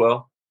eyes as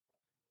well?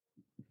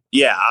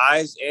 Yeah,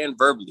 eyes and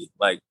verbally.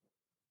 Like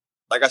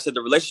I said,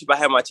 the relationship I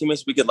had with my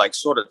teammates, we could, like,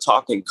 sort of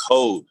talk in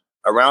code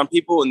around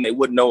people and they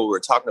wouldn't know what we were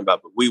talking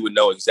about, but we would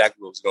know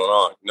exactly what was going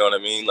on. You know what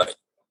I mean? Like,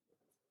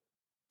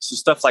 so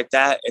stuff like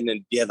that. And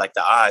then, yeah, like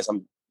the eyes,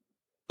 I'm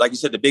like you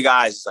said, the big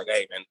eyes, it's like,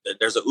 hey man,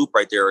 there's a oop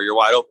right there or you're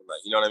wide open. Like,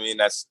 you know what I mean?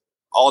 That's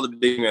all the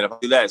big man. If I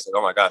do that, it's like,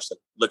 oh my gosh, like,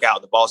 look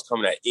out. The ball's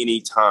coming at any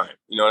time.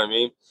 You know what I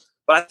mean?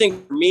 But I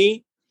think for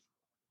me,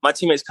 my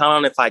teammates count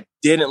on if I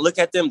didn't look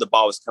at them, the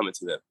ball was coming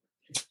to them.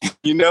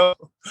 You know?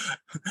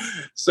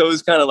 So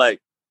it's kind of like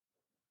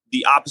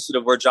the opposite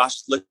of where Josh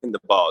is looking, the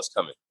ball is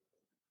coming.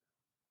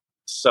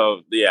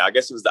 So, yeah, I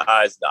guess it was the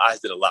eyes. The eyes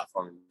did a lot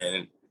for me, man.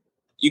 And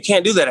you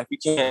can't do that if you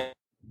can't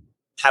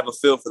have a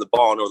feel for the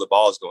ball and know where the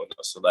ball is going.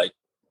 So, like,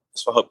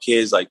 that's why I hope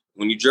kids, like,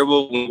 when you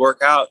dribble, when you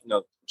work out, you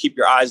know, keep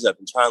your eyes up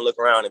and try and look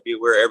around and be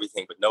aware of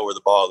everything, but know where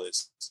the ball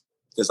is.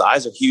 Because the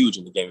eyes are huge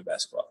in the game of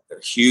basketball. They're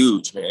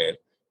huge, man.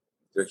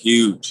 They're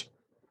huge.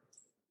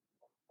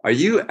 Are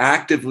you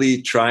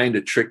actively trying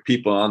to trick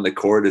people on the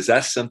court? Is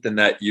that something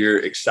that you're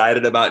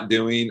excited about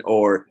doing,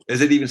 or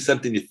is it even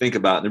something you think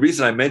about? And the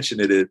reason I mention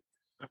it is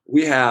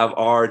we have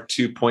our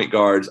 2 point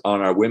guards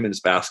on our women's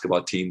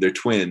basketball team. They're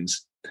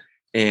twins,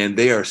 and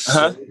they are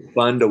so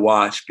fun to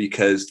watch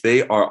because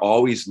they are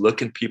always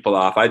looking people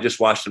off. I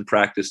just watched them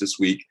practice this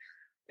week,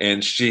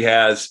 and she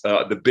has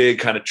the big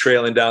kind of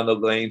trailing down the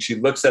lane. She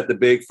looks at the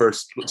big for a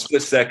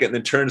split second and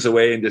then turns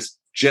away and just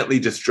gently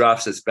just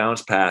drops this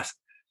bounce pass.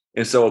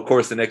 And so, of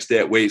course, the next day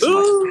at weights, I'm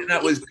like, man,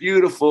 that was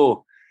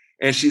beautiful.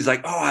 And she's like,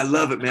 oh, I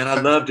love it, man.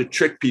 I love to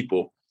trick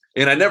people.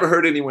 And I never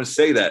heard anyone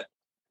say that.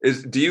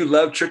 Do you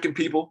love tricking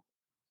people?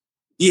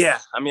 Yeah.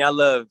 I mean, I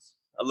love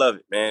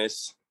it, man.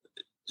 It's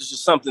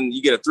just something,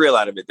 you get a thrill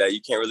out of it that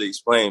you can't really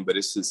explain, but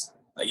it's just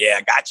like, yeah,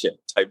 I got you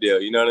type deal.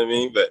 You know what I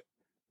mean? But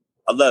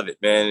I love it,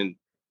 man. And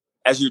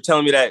as you were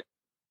telling me that,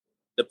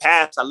 the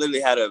past, I literally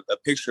had a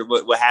picture of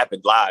what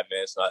happened live,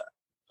 man. So I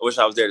wish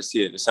I was there to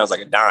see it. It sounds like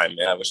a dime,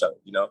 man. I wish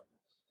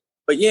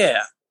But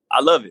yeah,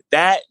 I love it.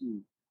 That,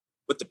 and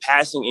with the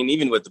passing and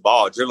even with the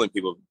ball, dribbling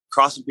people,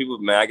 crossing people,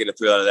 man, I get a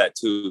thrill out of that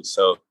too.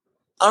 So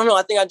I don't know.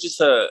 I think I'm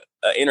just a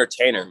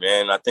entertainer,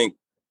 man. I think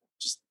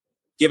just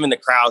giving the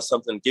crowd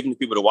something, giving the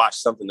people to watch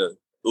something to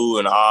ooh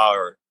and ah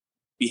or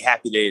be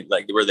happy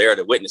they were there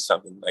to witness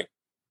something. Like,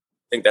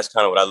 I think that's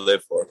kind of what I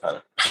live for,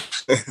 kind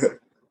of.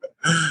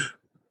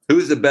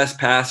 Who's the best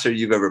passer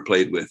you've ever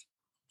played with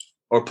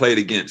or played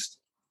against?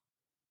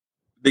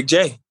 Big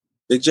J,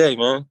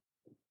 man.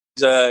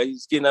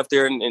 He's getting up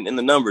there in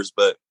the numbers,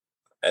 but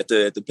at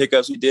the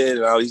pickups we did,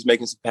 and he's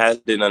making some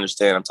passes. Didn't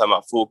understand. I'm talking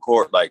about full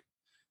court. Like,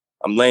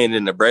 I'm laying it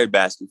in the bread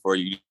basket for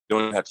you. You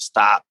don't have to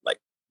stop.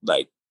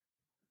 Like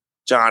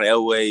John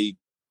Elway,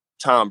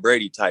 Tom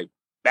Brady type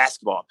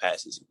basketball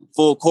passes,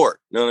 full court.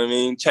 You know what I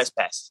mean? Chest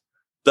passes.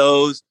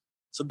 Those.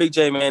 So Big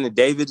J, man, and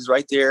David is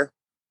right there.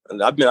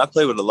 And I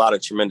played with a lot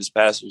of tremendous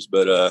passers,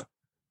 but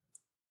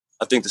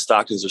I think the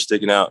Stocktons are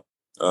sticking out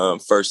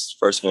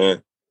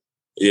firsthand.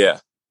 Yeah.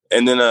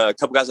 And then a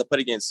couple guys I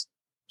played against,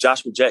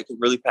 Josh Majette can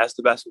really pass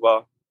the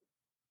basketball.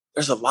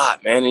 There's a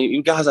lot, man.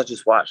 You guys I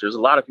just watched, there's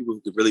a lot of people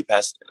who could really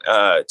pass.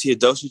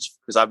 Teodosic,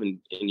 because I've been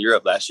in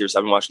Europe last year, so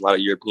I've been watching a lot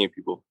of European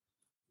people.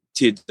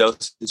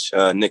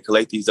 Teodosic, Nick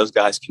Calates, those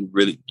guys can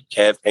really,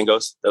 Kev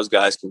Pangos, those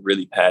guys can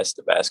really pass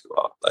the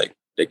basketball. Like,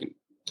 they can,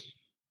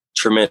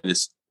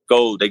 tremendous.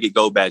 gold. They get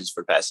gold badges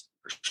for passing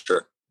for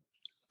sure.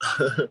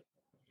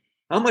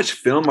 How much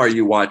film are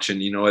you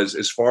watching?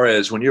 As far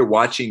as when you're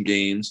watching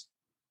games,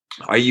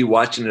 are you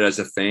watching it as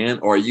a fan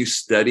or are you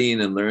studying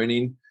and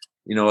learning?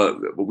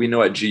 We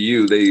know at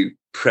GU, they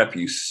prep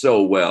you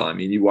so well. I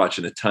mean, you're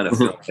watching a ton of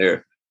film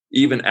there.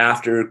 Even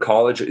after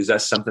college, is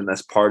that something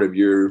that's part of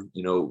your,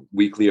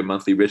 weekly or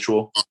monthly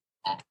ritual?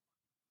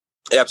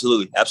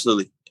 Absolutely.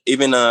 Absolutely.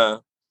 Even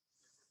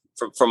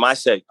for my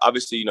sake,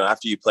 obviously,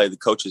 after you play, the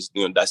coaches,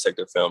 dissect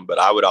their film, but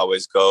I would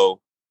always go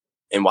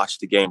and watch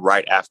the game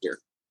right after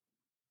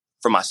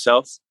for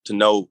myself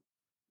to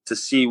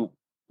see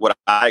what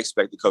I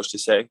expect the coach to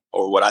say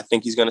or what I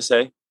think he's going to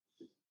say.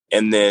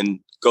 And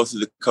then go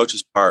through the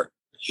coach's part,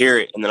 hear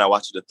it. And then I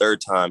watch it a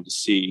third time to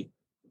see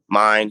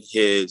mine,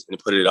 his, and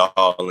put it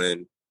all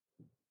in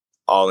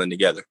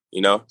together,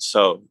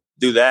 So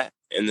do that.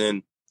 And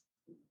then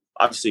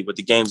obviously with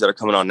the games that are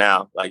coming on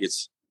now, like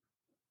it's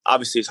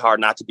hard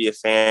not to be a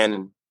fan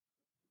and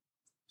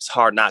it's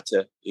hard not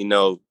to,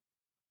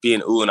 be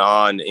an ooh and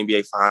ah in the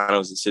NBA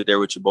finals and sit there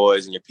with your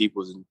boys and your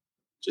peoples and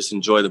just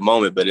enjoy the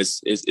moment. But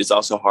it's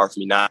also hard for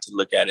me not to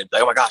look at it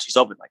like, oh my gosh, he's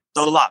open. Like,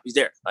 throw the lob. He's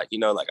there. Like,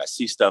 I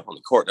see stuff on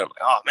the court and I'm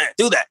like, oh man,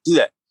 do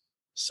that.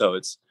 So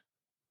it's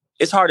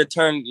hard to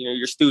turn,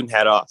 your student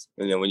hat off.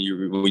 And then when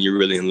you're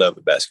really in love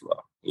with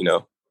basketball,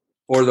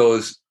 For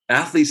those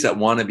athletes that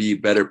want to be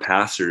better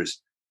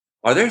passers,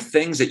 are there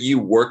things that you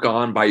work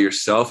on by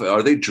yourself?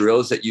 Are they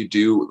drills that you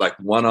do like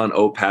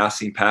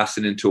 1-on-0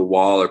 passing into a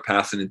wall or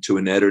passing into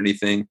a net or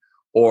anything?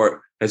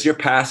 Or has your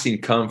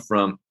passing come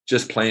from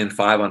just playing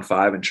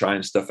 5-on-5 and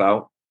trying stuff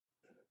out?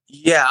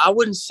 Yeah, I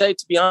wouldn't say,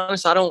 to be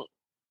honest, I don't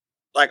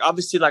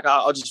obviously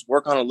I'll just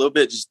work on a little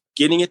bit, just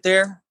getting it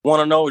there.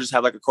 1-on-0, just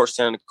have like a court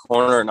stand in the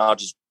corner and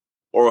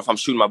or if I'm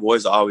shooting my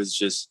boys, I'll always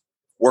just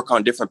work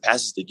on different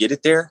passes to get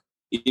it there.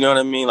 You know what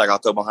I mean? Like I'll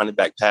throw behind the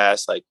back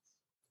pass, like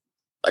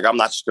I'm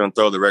not just going to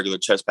throw the regular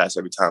chest pass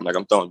every time. Like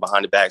I'm throwing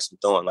behind the backs.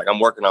 I'm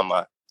working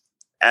on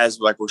as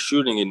we're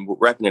shooting and we're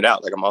repping it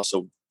out. Like I'm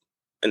also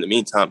in the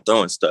meantime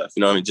throwing stuff,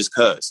 just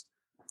cause.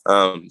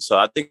 So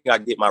I think I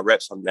get my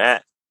reps on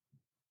that.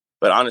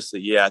 But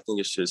honestly, yeah, I think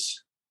it's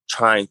just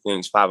trying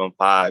things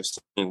 5-on-5,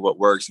 seeing what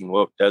works and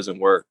what doesn't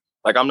work.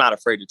 Like I'm not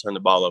afraid to turn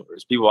the ball over.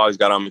 People always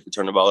got on me for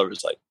turning the ball over.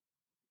 It's like,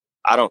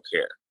 I don't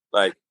care.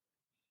 Like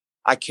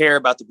I care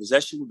about the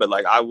possession, but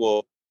like I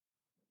will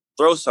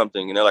throw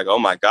something and they're like, oh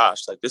my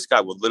gosh, like this guy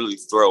will literally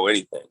throw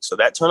anything. So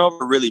that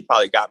turnover really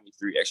probably got me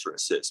 3 extra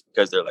assists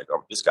because they're like,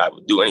 oh, this guy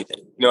will do anything.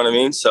 You know what I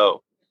mean?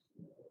 So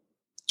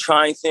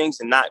trying things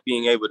and not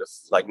being able to,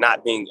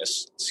 not being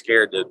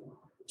scared to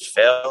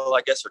fail,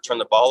 I guess, or turn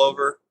the ball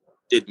over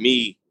did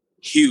me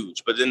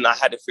huge. But then I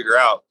had to figure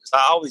out, because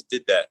I always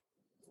did that,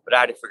 but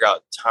I had to figure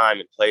out time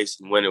and place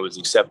and when it was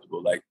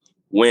acceptable, like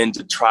when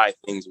to try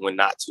things and when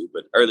not to.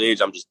 But early age,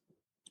 I'm just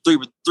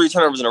three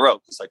turnovers in a row.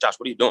 It's like, Josh,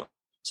 what are you doing?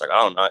 It's like,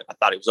 I don't know. I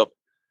thought he was open.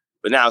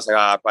 But now it's like,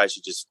 I probably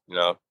should just,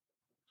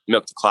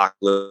 milk the clock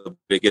a little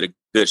bit, get a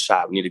good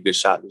shot. We need a good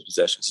shot in this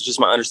possession. So just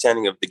my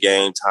understanding of the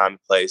game, time,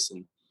 place.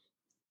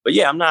 But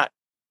yeah,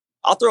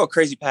 I'll throw a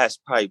crazy pass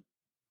probably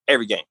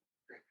every game,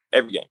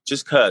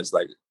 just because,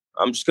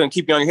 I'm just going to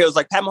keep you on your heels.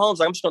 Like Pat Mahomes,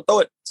 I'm just going to throw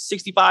it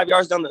 65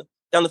 yards down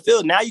the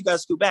field. Now you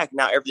guys scoot back.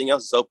 Now everything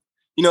else is open.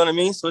 You know what I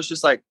mean? So it's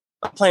just like,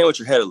 I'm playing with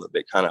your head a little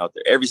bit kind of out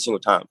there. Every single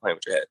time I'm playing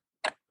with your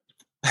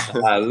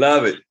head. I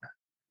love it.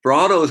 For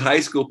all those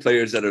high school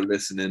players that are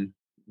listening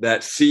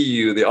that see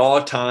you, the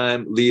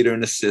all-time leader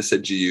in assists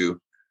at GU,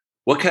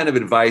 what kind of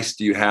advice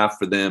do you have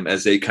for them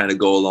as they kind of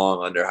go along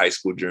on their high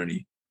school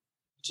journey?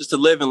 Just to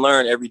live and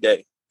learn every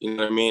day. You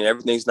know what I mean?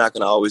 Everything's not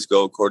going to always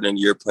go according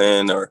to your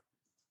plan or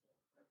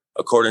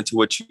according to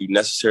what you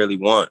necessarily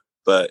want.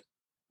 But,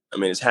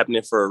 it's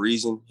happening for a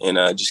reason.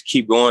 And just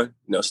keep going.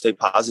 Stay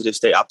positive,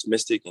 stay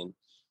optimistic. And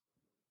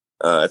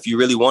if you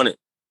really want it,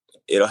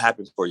 it'll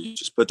happen for you.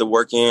 Just put the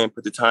work in,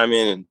 put the time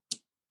in, and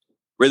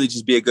really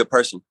just be a good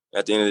person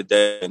at the end of the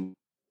day. And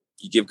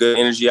you give good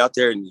energy out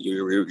there and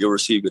you'll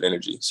receive good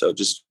energy. So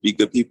just be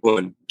good people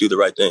and do the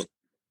right thing.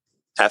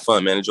 Have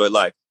fun, man. Enjoy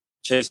life.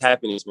 Chase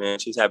happiness, man.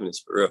 Chase happiness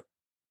for real.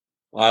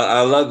 Well,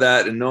 I love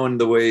that. And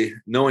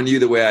knowing you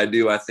the way I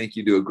do, I think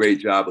you do a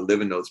great job of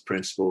living those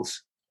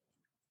principles.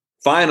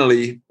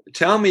 Finally,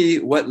 tell me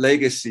what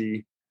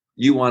legacy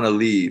you want to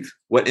leave.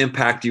 What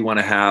impact you want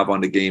to have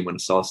on the game when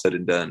it's all said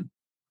and done?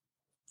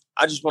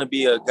 I just want to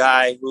be a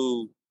guy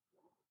who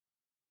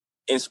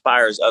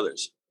inspires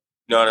others.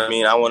 You know what I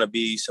mean? I want to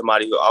be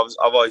somebody who I've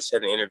always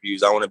said in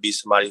interviews, I want to be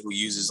somebody who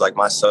uses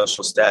my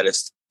social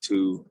status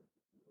to,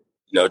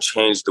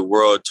 change the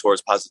world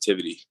towards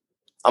positivity.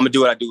 I'm going to do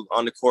what I do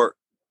on the court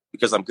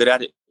because I'm good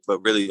at it.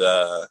 But really,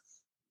 I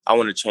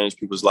want to change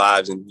people's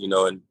lives and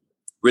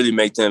really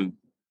make them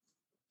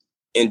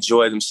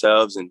enjoy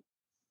themselves and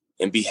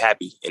be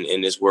happy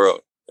in this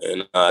world.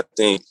 And I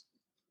think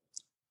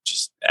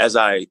just as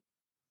I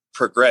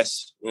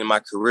progress in my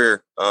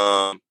career,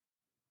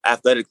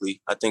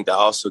 athletically, I think that I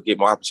also get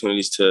more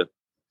opportunities to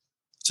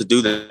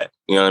do that.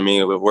 You know what I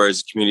mean?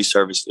 Whereas community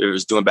service, it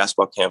was doing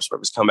basketball camps, or it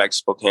was come back to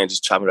Spokane,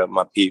 just chopping up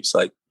my peeps.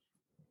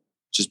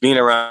 just being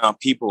around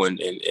people and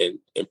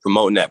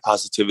promoting that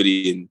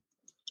positivity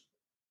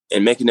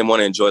and making them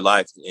want to enjoy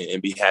life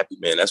and be happy,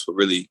 man. That's what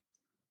really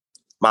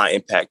my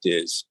impact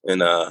is. And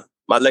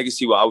my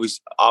legacy will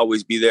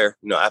always be there,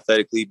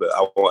 athletically, but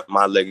I want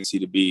my legacy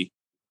to be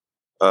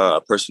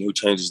a person who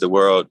changes the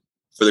world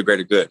for the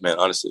greater good, man,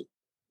 honestly.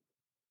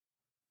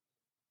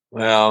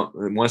 Well,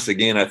 once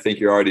again, I think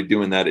you're already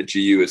doing that at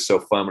GU. It's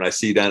so fun. When I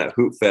see you down at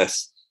Hoop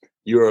Fest,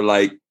 you're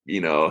like,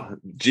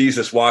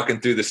 Jesus walking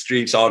through the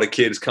streets, all the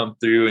kids come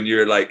through and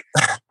you're like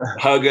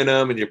hugging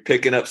them and you're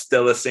picking up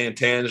Stella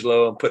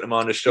Santangelo and putting them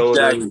on the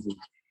shoulder. Exactly.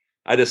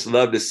 I just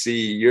love to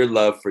see your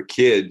love for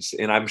kids.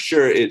 And I'm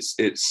sure it's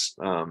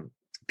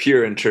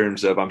pure in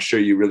terms of, I'm sure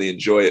you really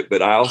enjoy it,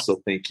 but I also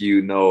think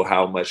you know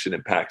how much it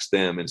impacts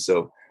them. And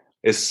so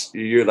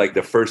you're like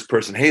the first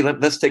person, hey,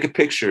 let's take a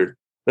picture.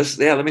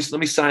 Let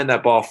me sign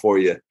that ball for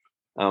you.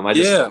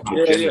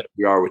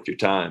 You are with your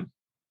time.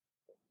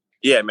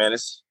 Yeah, man,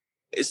 it's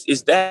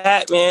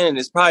that, man, and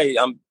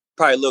I'm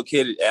probably a little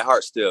kid at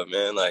heart still,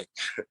 man. Like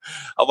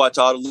I watch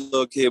all the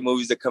little kid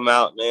movies that come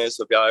out, man.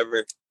 So if y'all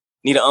ever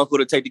need an uncle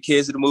to take the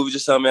kids to the movies or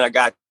something, man, I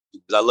got you.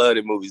 I love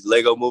the movies,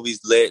 Lego movies,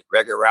 Lit,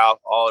 Wreck-It Ralph,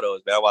 all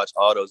those, man. I watch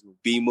all those.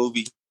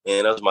 B-Movie,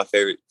 man, those are my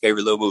favorite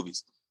little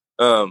movies.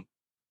 But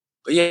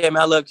yeah,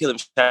 man, I love killing.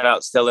 Shout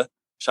out Stella.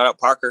 Shout out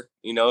Parker.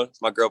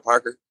 It's my girl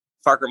Parker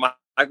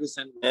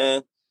Michelson,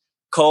 man.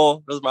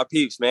 Cole, those are my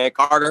peeps, man.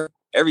 Carter,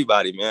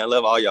 everybody, man. I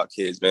love all y'all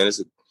kids, man.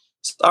 It's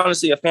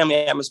honestly a family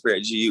atmosphere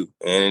at GU,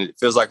 and it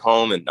feels like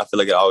home, and I feel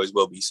like it always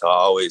will be. So I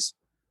always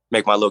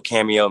make my little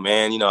cameo,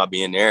 man. I'll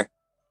be in there.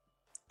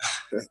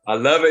 I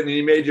love it. And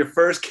you made your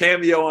first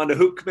cameo on the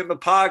Hoop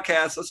Commitment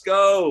podcast. Let's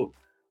go.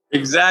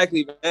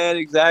 Exactly, man.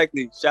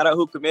 Exactly. Shout out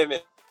Hoop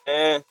Commitment,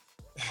 man.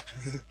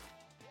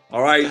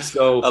 All right.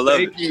 So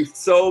thank you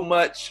so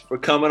much for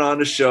coming on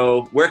the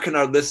show. Where can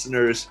our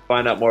listeners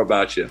find out more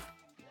about you?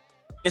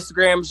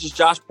 Instagram is just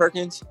Josh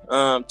Perkins.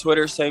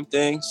 Twitter, same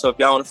thing. So if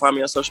y'all want to find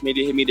me on social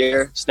media, hit me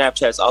there.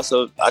 Snapchat's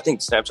also, I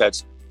think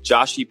Snapchat's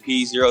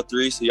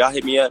JoshyP03. So y'all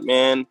hit me up,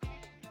 man.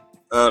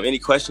 Any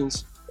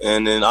questions?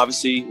 And then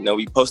obviously,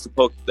 we post the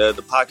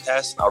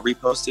podcast. I'll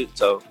repost it.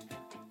 So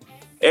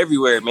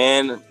everywhere,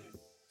 man. If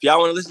y'all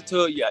want to listen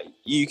to it, yeah,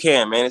 you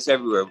can, man. It's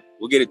everywhere.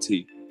 We'll get it to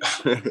you.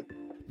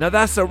 Now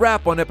that's a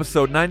wrap on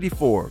episode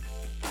 94.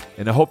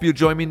 And I hope you'll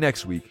join me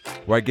next week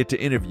where I get to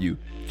interview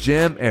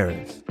Jim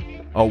Ayres,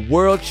 a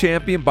world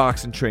champion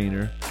boxing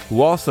trainer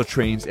who also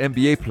trains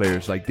NBA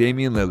players like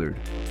Damian Lillard.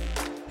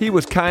 He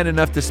was kind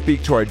enough to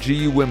speak to our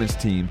GU women's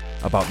team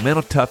about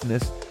mental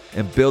toughness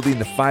and building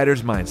the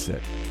fighter's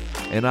mindset.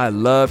 And I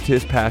loved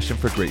his passion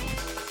for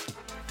greatness.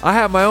 I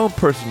have my own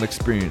personal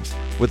experience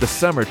with the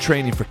summer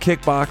training for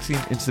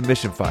kickboxing and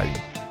submission fighting,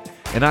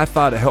 and I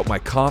thought it helped my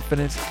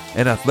confidence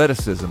and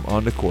athleticism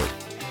on the court.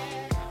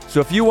 So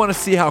if you want to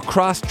see how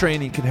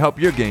cross-training can help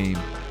your game,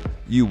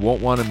 you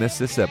won't want to miss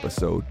this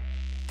episode.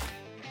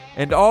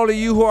 And all of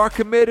you who are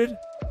committed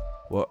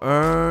will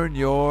earn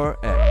your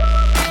X.